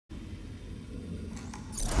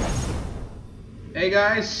Hey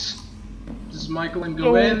guys, this is Michael and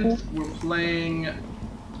Govind. We're playing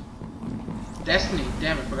Destiny.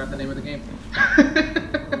 Damn, I forgot the name of the game.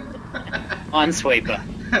 Minesweeper.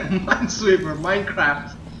 Minesweeper,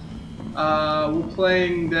 Minecraft. We're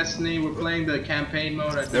playing Destiny. We're playing the campaign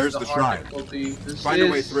mode. I think There's the shrine. difficulty. This Find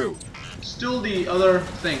a way through. Still the other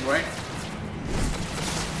thing, right?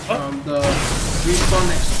 The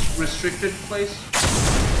respawn restricted place.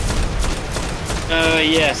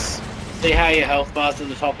 Yes. See how your health bar's at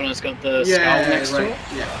the top and it's got the skull next to it?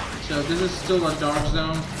 Yeah. So this is still a dark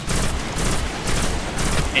zone.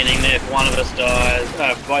 Meaning that if one of us dies,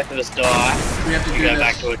 both of us die, we have to go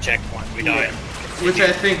back to a checkpoint. We don't. Which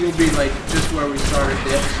I think will be like just where we started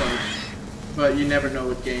the episode. But you never know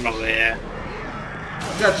with games. Probably, yeah.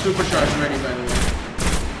 I've got supercharged ready, by the way.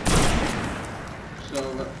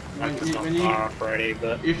 So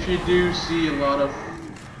if you do see a lot of...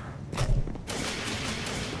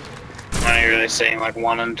 I'm only really seeing like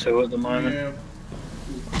 1 and 2 at the moment. Yeah.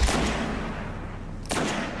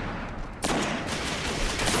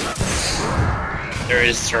 There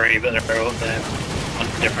is 3, but they're all there on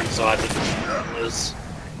different sides of the others.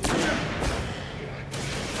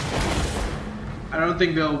 I don't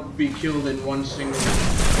think they'll be killed in one single...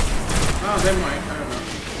 Oh, they might, I don't know.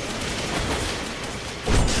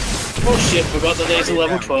 Oh shit, forgot that these are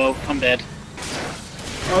level 12. I'm dead.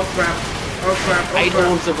 Oh crap. Oh crap. Oh 8 crap.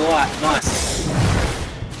 horns of light. Nice.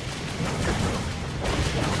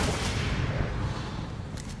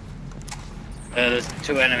 There's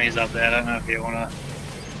 2 enemies up there. I don't know if you want to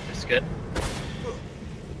risk it.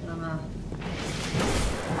 I don't know.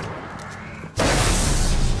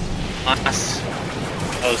 Nice.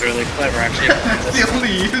 That was really clever, actually. That's the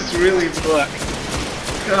only use, really. Look.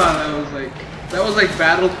 God, that was like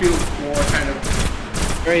Battlefield 4 kind of.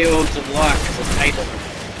 3 orbs of light because it's 8 of them.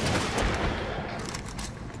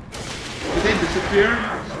 Did they disappear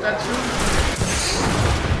that soon?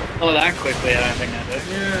 Oh, that quickly, I don't think they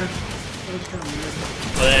do. Yeah, that's kind of weird.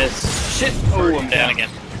 Well, there's shit. Oh, I'm down again.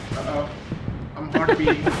 Uh-oh. I'm heart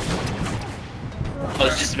beating. I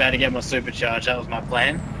was just about to get my supercharge, that was my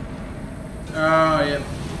plan. Oh, yeah.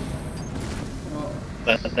 Well,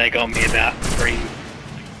 But they got me about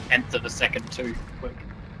 3/10 of a second too quick.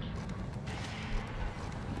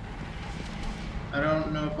 I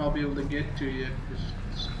don't know if I'll be able to get to you.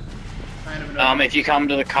 It's kind of an If you come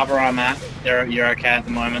to the cover I'm at, you're okay at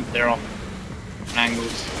the moment. They're off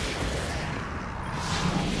angles.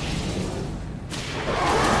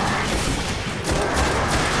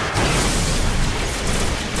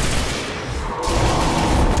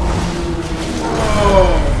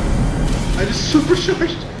 Oh! I just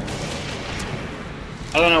supercharged.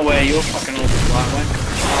 I don't know where your fucking orbs of light went. I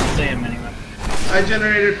can't see them anyway. I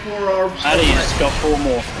generated 4 orbs. How do you just got 4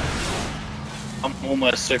 more? I'm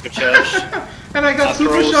almost supercharged. And I got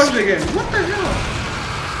supercharged again. What the hell?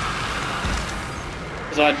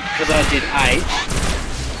 Because I did 8,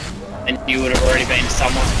 and you would have already been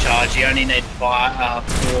somewhat charged. You only need 4,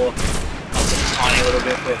 just a tiny little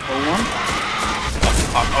bit for a full one.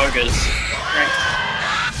 Oh, ogres.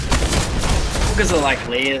 Ogres are like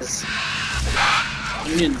layers.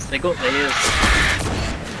 Onions, they got layers.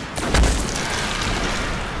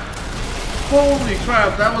 Holy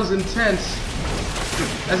crap, that was intense.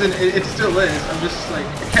 As in, it still is. I'm just like,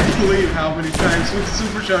 I can't believe how many times we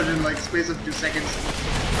supercharge in like space of 2 seconds.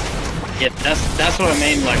 Yeah, that's what I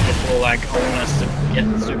mean. Like before, like I want us to get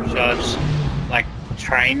the supercharged, like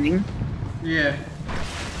training. Yeah.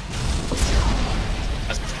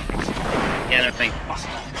 Yeah, I don't think.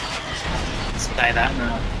 Say that and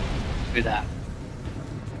I'll do that.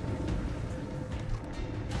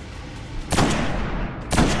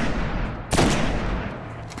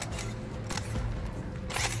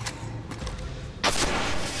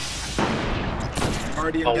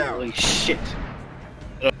 Holy shit.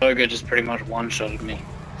 The ogre just pretty much one-shotted me.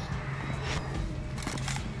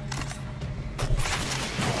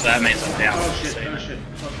 So that means I'm down. Oh shit, oh shit.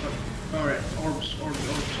 Alright, orbs.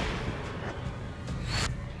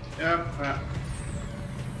 Yeah,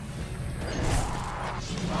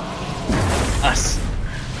 Us.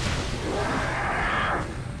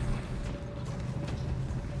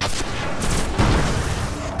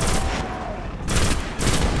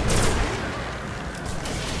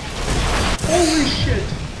 Holy shit!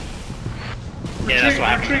 Yeah, that's what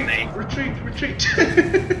happened to me. Retreat!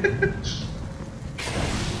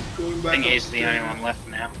 Going back. I think he's the only one left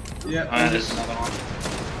now. Yeah. Oh, there's another one.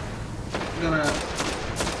 I'm gonna...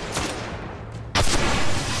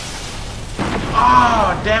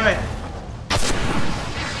 Ah, damn it!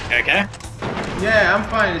 You okay? Yeah, I'm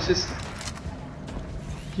fine. It's just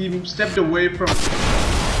he stepped away from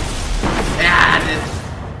Yeah, I did.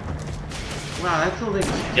 Wow, that's the link.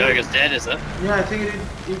 Yoga's dead, is it? Yeah, I think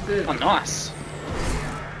it did. Oh, nice.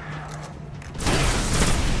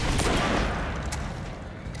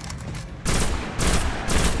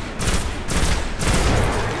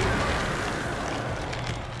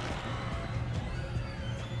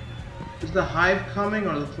 Is the hive coming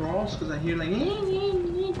or the thralls? Because I hear like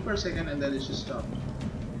for a second and then it just stopped.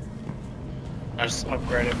 I just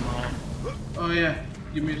upgraded mine. Oh yeah,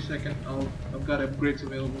 give me a second. I've got upgrades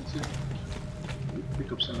available too.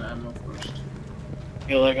 Pick up some ammo first.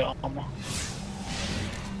 You like armor.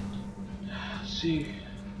 See,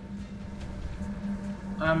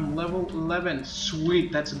 I'm level 11.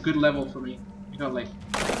 Sweet, that's a good level for me. You got like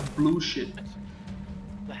blue shit.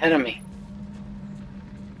 Ahead of me.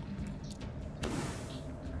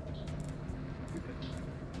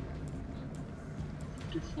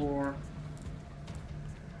 For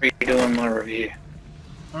Redoing my review.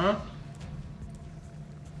 huh?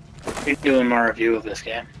 Redoing my review of this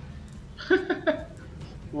game.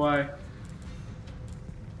 Why?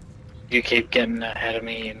 You keep getting ahead of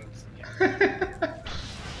me and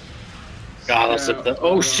regardless of the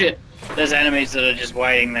oh shit! There's enemies that are just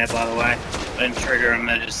waiting there, by the way. I didn't trigger them,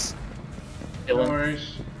 they're just No chilling.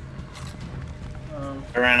 worries.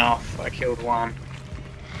 I ran off, I killed one.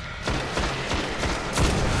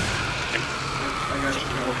 I got you.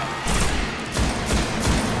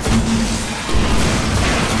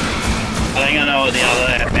 I think I know what the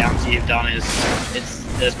other bounty you've done is.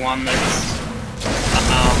 There's one that's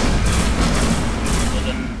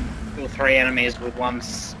kill 3 enemies with one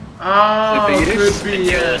super use. Could be, and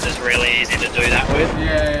yours is really easy to do that with.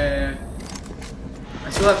 Yeah. I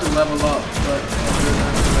still have to level up, but I'll do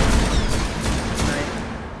that.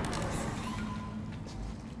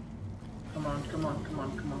 Come on.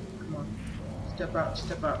 Step out.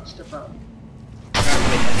 He's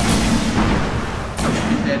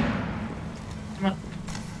dead. Come on.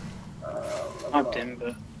 Level Upped him,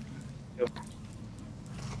 but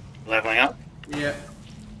leveling up. Yeah.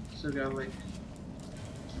 Still got like.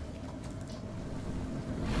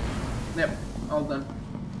 Yep, all done.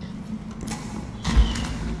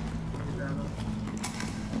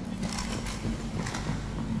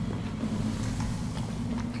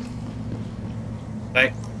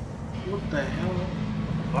 Wait. What the hell?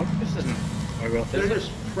 What? This isn't a real They're thing.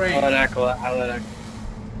 just praying. I'll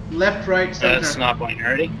Left, right, center. snipe one, you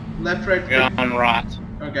ready? Left, right, Go on right.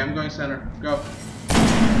 Okay, I'm going center. Go.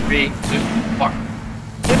 3, 2, fuck.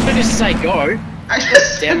 Didn't I just say go? I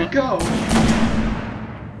just Damn said it. go.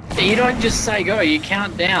 You don't just say go, you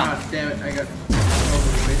count down. God damn it! I got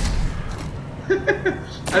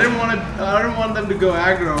I didn't want them to go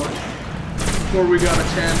aggro before we got a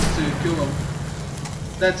chance to kill them.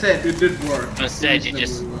 That's it. It did work. Instead, you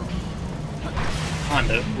just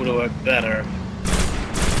kind of would have worked better.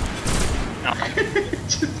 No.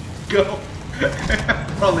 just go.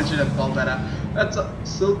 Probably should have called that out. That's a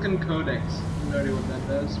Silken Codex. No idea what that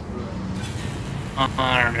does. But...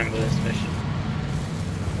 I remember this mission.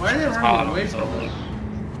 Why are they running away from us?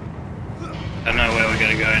 I don't know where we're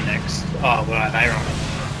gonna go next. Oh, well, they run.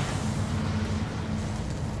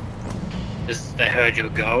 Just they heard you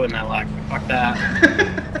go and they're like, fuck that.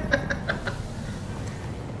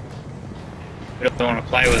 We don't want to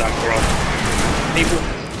play with them, bro. People.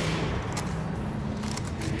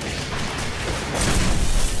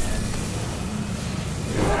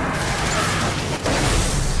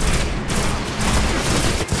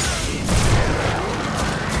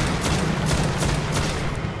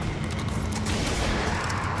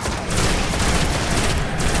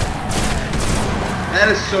 That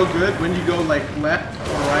is so good when you go like left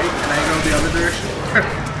or right and I go the other direction.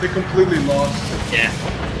 They're completely lost. Yeah.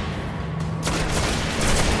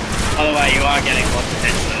 By the way, you are getting lots of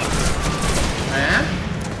headshots. I am?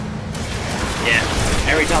 Yeah.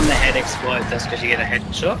 Every time the head explodes, that's because you get a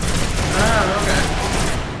headshot. Oh, okay.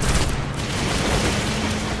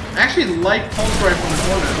 I actually like pulse rifle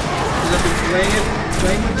more now because I've been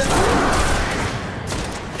playing with it.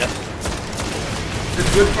 Yep.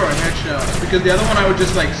 It's good for a headshot because the other one I would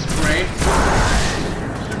just like spray.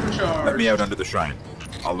 Supercharge. Let me out under the shrine.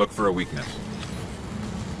 I'll look for a weakness.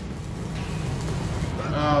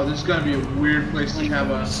 Oh, this is gonna be a weird place to have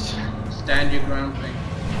a stand your ground thing.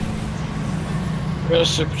 Got a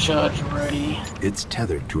supercharge ready. It's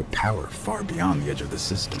tethered to a power far beyond the edge of the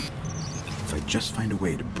system. If I just find a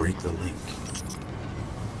way to break the link.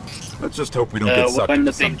 Let's just hope we don't get sucked when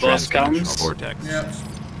into the some big boss transdimensional comes. vortex. Yep.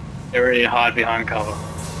 They're ready to hide behind cover.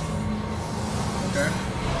 Okay.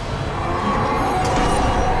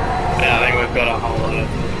 Yeah, I think we've got a whole lot of.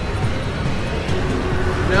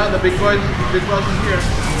 Now the big boss is here.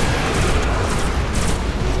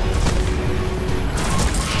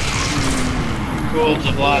 Orbs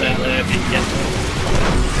of light out there if you can get them.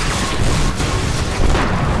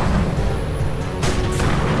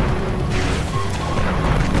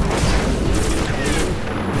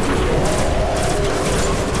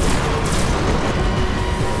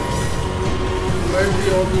 Where's the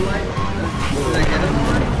orb of light? Did I get him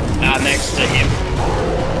already? Next to him.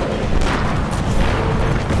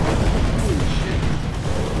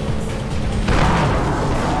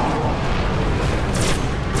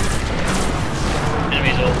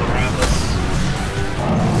 Enemies all around us.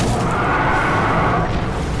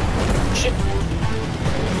 Shit.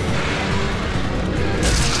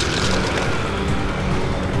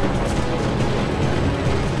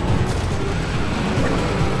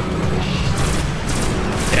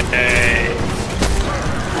 Hey.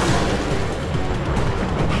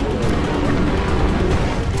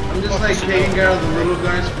 I'm just like taking care of the little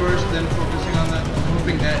guys first, then focusing on that,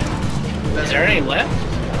 hoping that... Is there any left?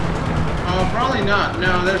 Probably not.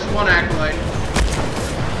 No, there's one acolyte.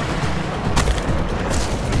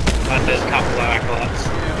 But there's a couple of acolytes.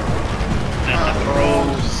 Yeah. And the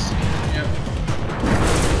thralls. Yep.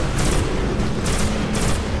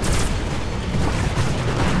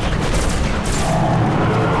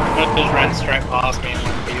 That just ran straight past me and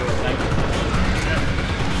went for you, I think.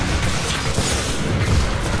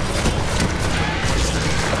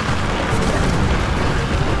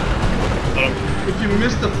 Got him. If you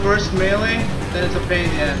miss the first melee, then it's a pain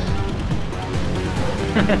in the ass.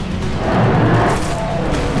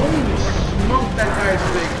 Holy smoke, that guy is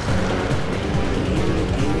big.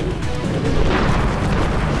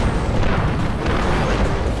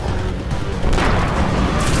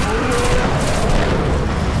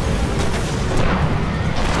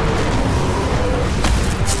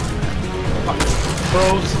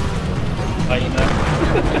 Bros. Oh, you know.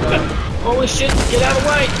 Holy shit, get out of the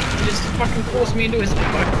way! He just fucking forced me into his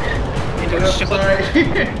into a shot. Sorry.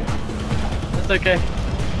 That's okay.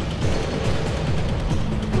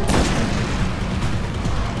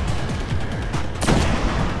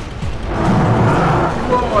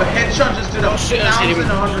 Whoa, a headshot just did a Oh, shit, I just hit him.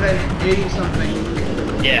 1,180 something.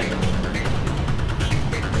 Yeah.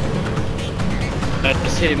 I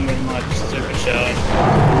just hit him with my super shot.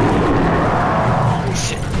 Oh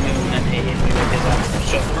shit, and then he hit me with his other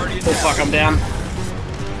shot. Oh fuck, I'm down.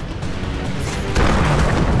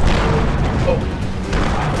 Oh,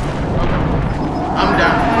 I'm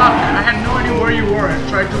down. Fuck, I had no idea where you were. I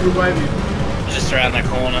tried to revive you. just around the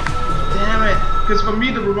corner. Damn it. Because for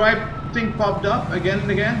me the revive thing popped up again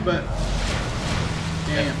and again, but...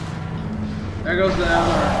 Damn. There goes the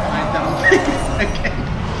other line down again.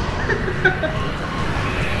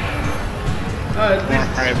 At least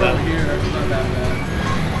it's from here, it's not that bad.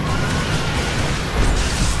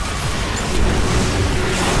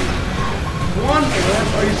 One more?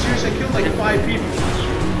 Are you serious? I killed like 5 people.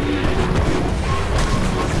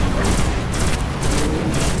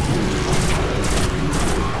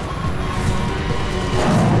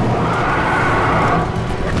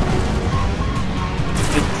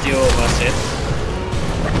 Good deal of us here.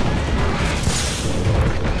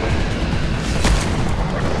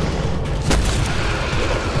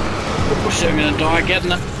 Oh shit, I'm gonna die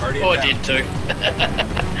getting it. Oh, I did too.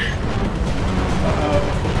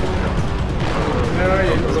 Where are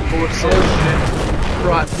you? There's a board Oh shit.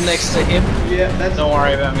 right next to him. Yeah, that's... Don't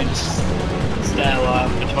worry about me, just stay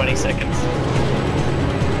alive for 20 seconds.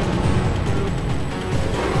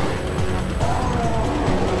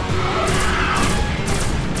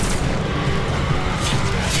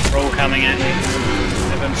 We're all coming at you.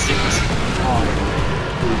 7-6. Oh.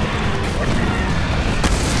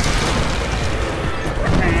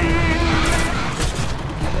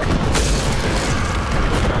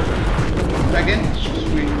 Back in?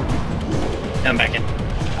 Sweet. Come back in.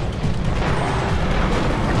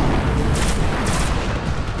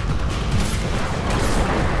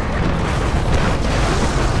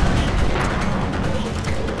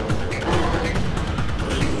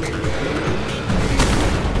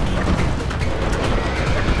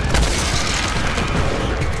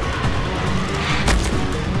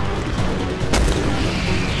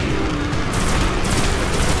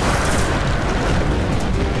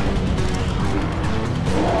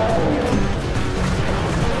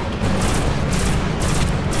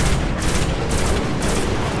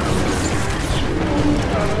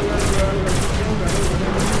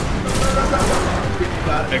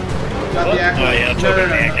 Got the actor. Oh yeah, I'm talking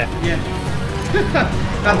about the actor. Yeah.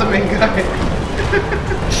 Not the main guy.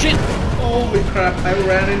 Shit! Holy crap, I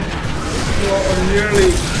ran in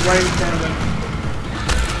nearly right in front of him.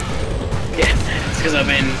 Yeah, it's because I've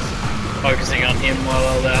been focusing on him while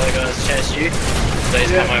all the other guys chase you. So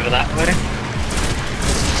he's come over that way.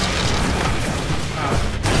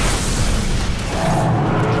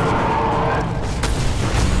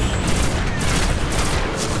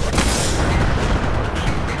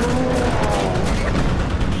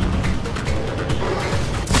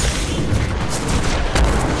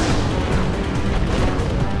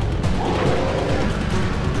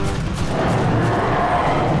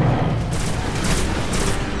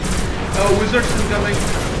 Oh, wizard's incoming.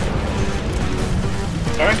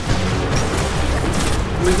 Sorry?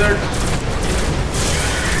 Wizard.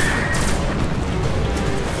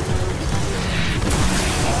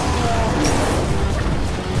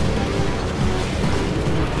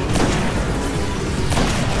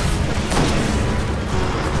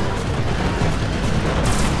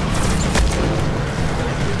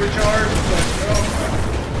 Recharge.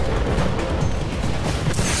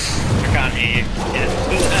 I can't hear you. It's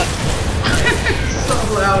too loud. So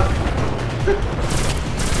loud.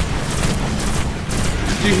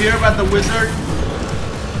 Did you hear about the wizard?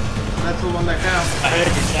 That's the one that counts. I heard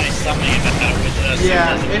you say something about that wizard.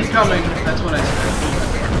 Yeah, incoming. That's what I said.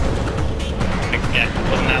 Yeah,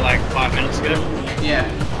 wasn't that like 5 minutes ago? Yeah.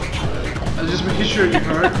 I was just making sure you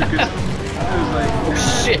heard because it was like... Oh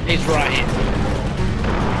shit, he's right here.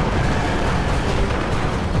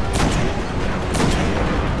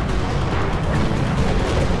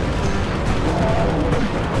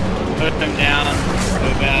 Put him down to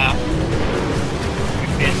about 2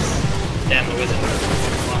 fits down the wizard.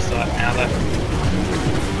 Last side now though.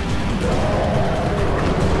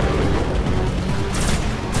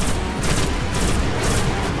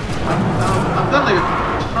 I've done like a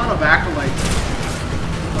ton of acolytes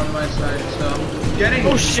on my side, so I'm getting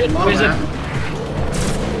Oh shit, a lot of wizard. ammo.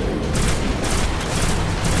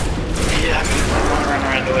 Yeah, I'm gonna run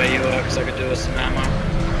around to where you are because I could do with some ammo.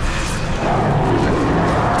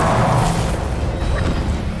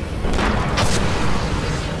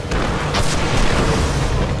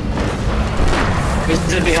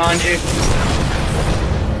 Wizard behind you.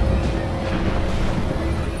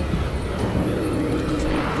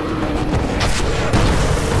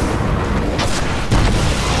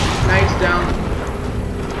 Knight's down.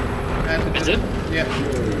 Is it? Yeah.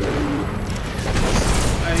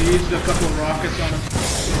 I used a couple of rockets on him.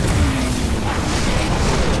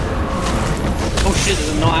 Oh shit, there's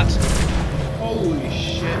a knight. Holy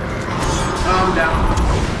shit. Oh, I'm down.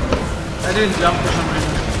 I didn't jump for some reason.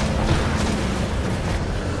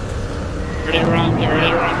 Ready to run, get ready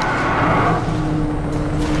to run.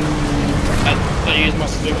 I use my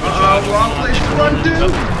super charge. Wrong place to run,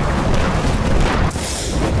 dude!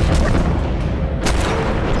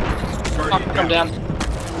 Fuck, come down.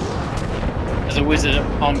 There's a wizard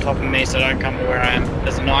on top of me, so don't come to where I am.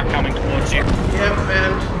 There's a knight coming towards you. Yep,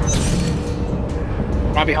 man.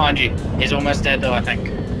 Right behind you. He's almost dead though, I think.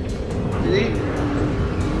 Is he?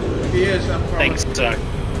 He is, I'm I probably. think so.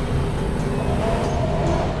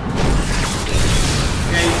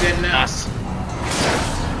 Yeah, he's dead now. Nice.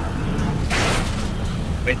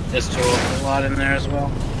 Wait, there's two of them light in there as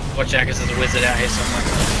well. Watch out, because there's a wizard out here somewhere.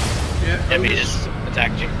 Yeah. Yep, he just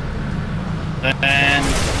attacked you. And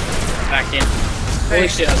back in. Holy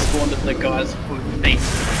shit, I spawned at the guy's feet.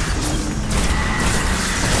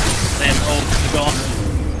 Then all gone.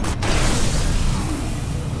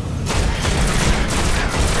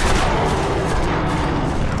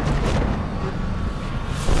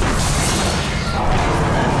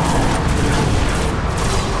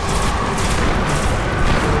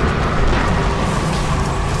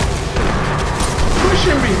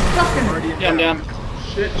 Pushing me, fucking. Yeah, I'm down.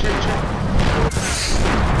 Shit.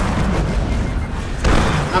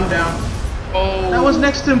 I'm down. Oh. That was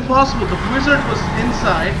next to impossible. The wizard was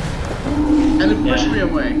inside, and it pushed me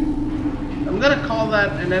away. I'm gonna call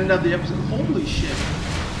that an end of the episode. Holy shit.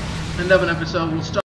 End of an episode. We'll start.